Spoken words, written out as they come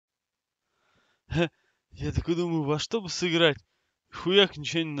Я такой думаю, во что бы сыграть? Хуяк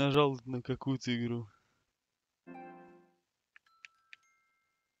ничего не нажал на какую-то игру.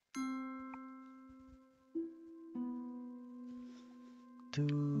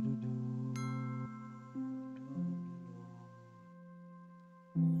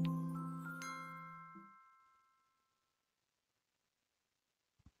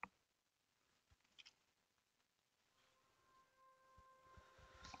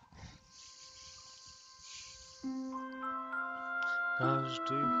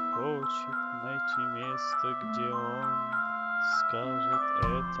 Каждый хочет найти место, где он скажет: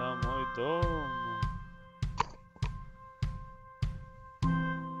 это мой дом.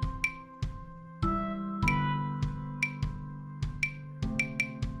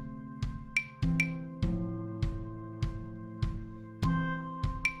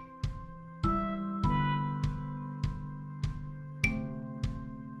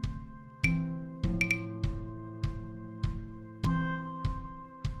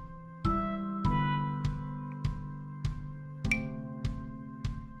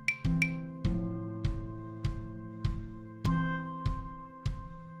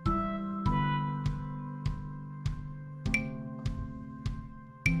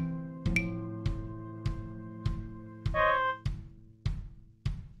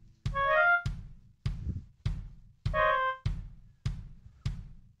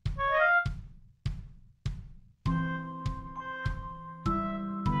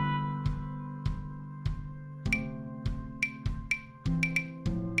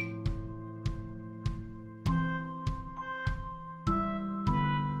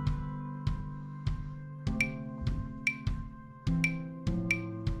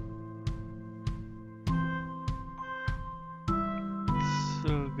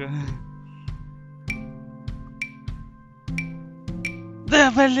 Сука.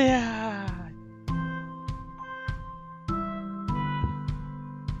 Да блядь!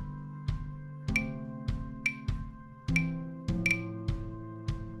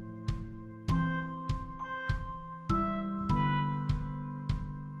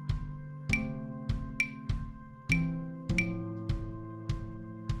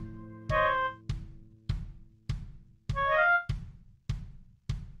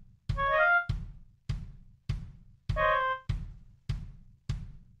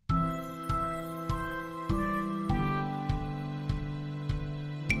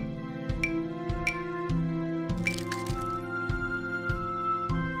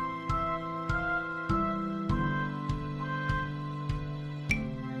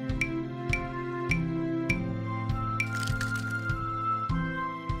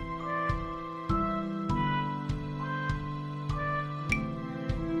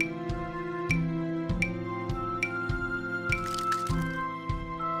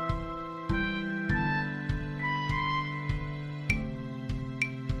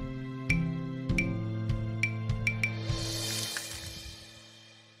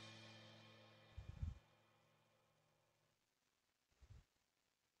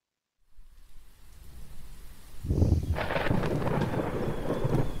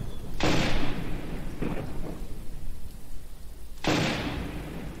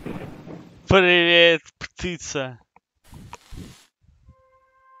 Привет, птица.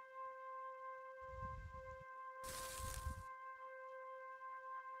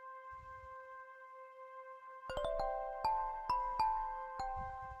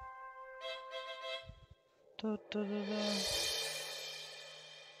 Та-та-да-да.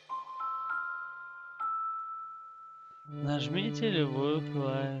 Нажмите любую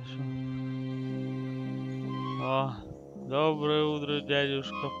клавишу. О, доброе утро,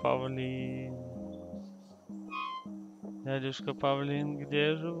 дядюшка Павлин. Дядюшка Павлин,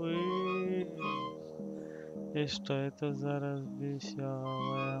 где же вы? И что это за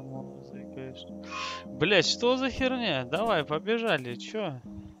развеселая музыка? Блять, что за херня? Давай, побежали, чё?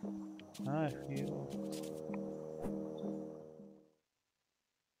 Ах, ё.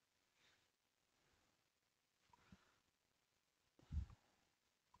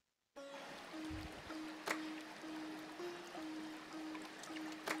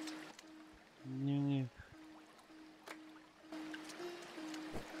 Дневник.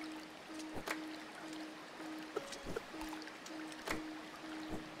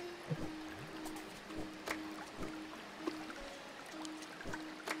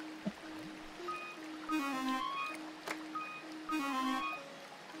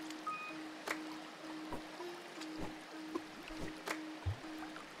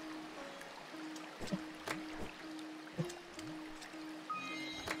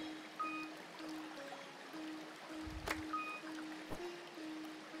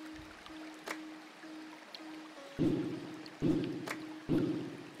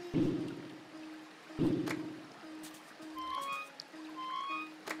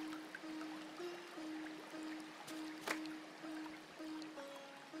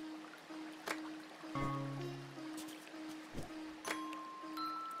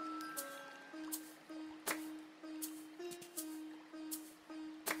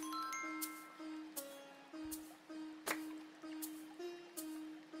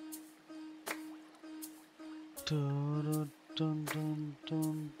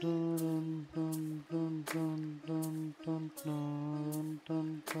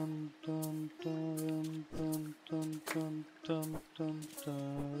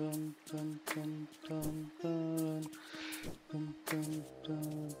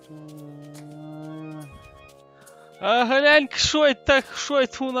 А глянь-ка, шо это так, шо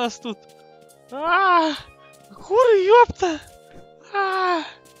это у нас тут? Куры, ёпта!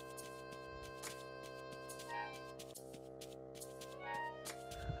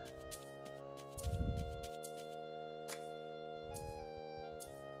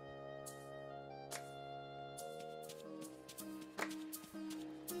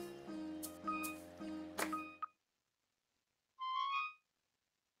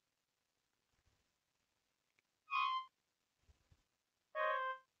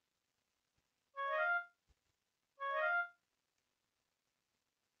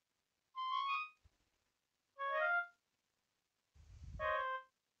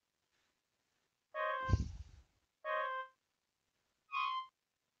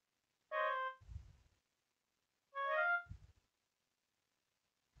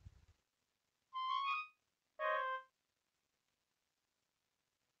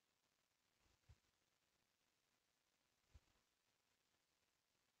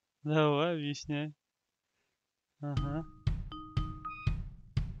 Давай, объясняй. Ага.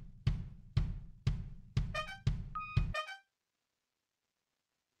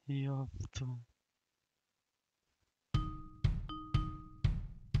 Ёпту.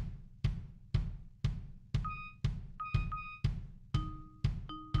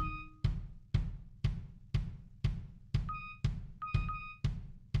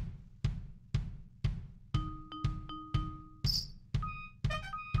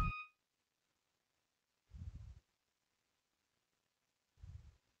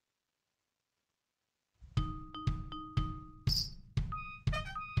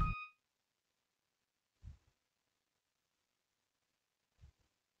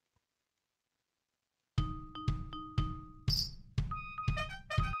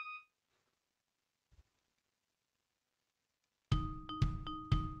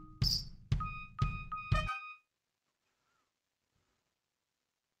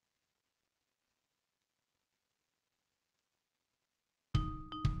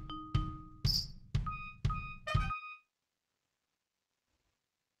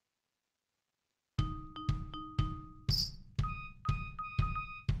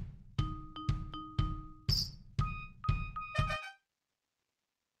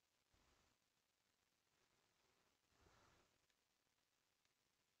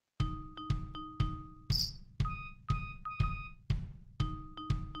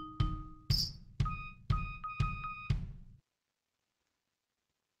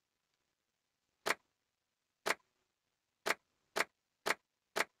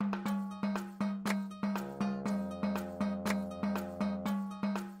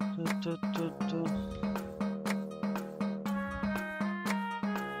 Ту-ту-ту-ту.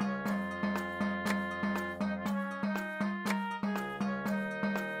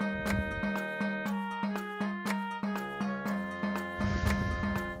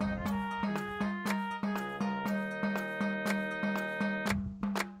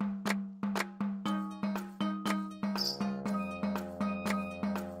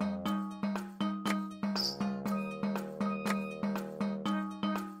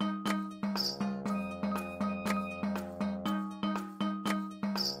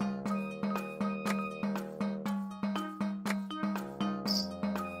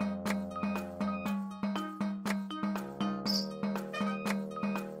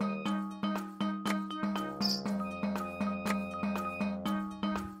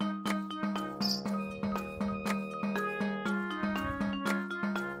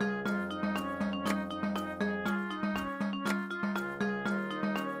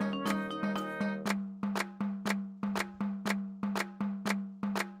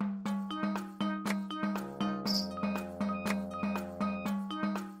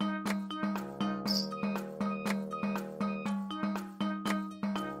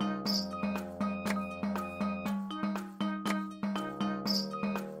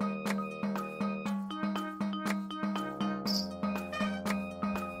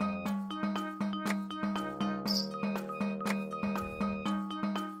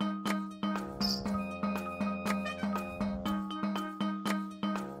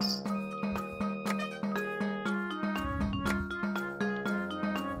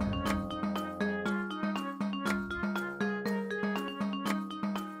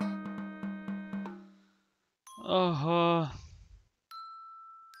 Ага.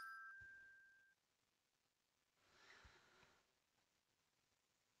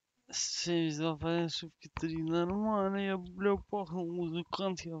 С 72 по ошибки 3. Нормально, я, бля, пахнул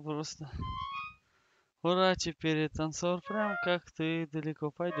музыкант, я просто. Ура, теперь я танцор, прям как ты.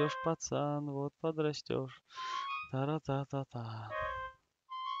 Далеко пойдешь, пацан, вот подрастешь. Та-ра-та-та-та.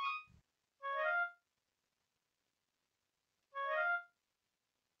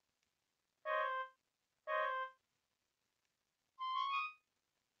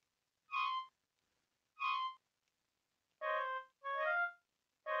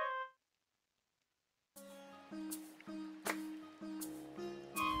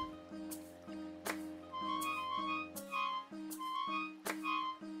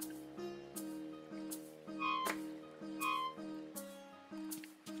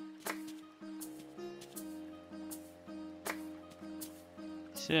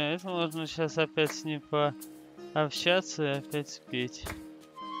 Все, это можно сейчас опять с ним пообщаться и опять спеть.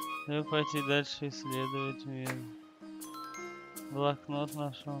 И пойти дальше исследовать мир. Блокнот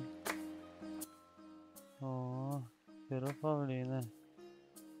нашел. О, перо павлина.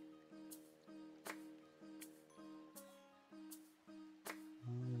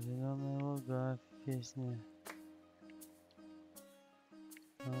 Зеленые луга, песня.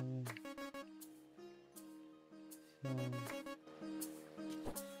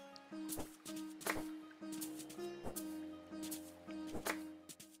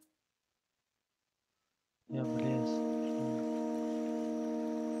 Я в лес.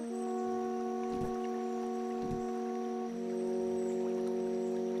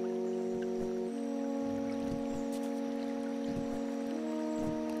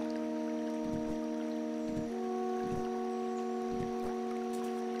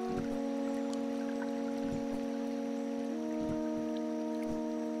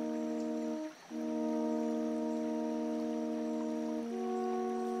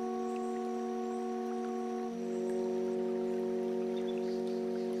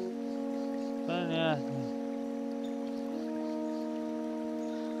 Понятно.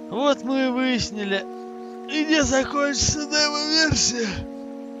 Вот мы и выяснили, где закончится демо-версия.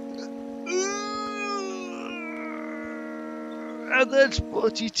 А дальше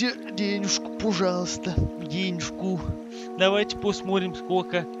платите денежку, пожалуйста. Денежку. Давайте посмотрим,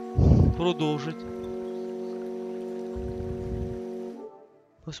 сколько продолжить.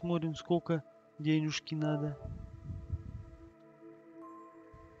 Посмотрим, сколько денежки надо.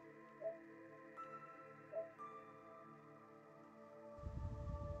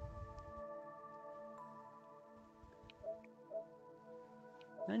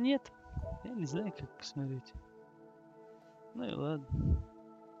 А нет, я не знаю, как посмотреть. Ну и ладно.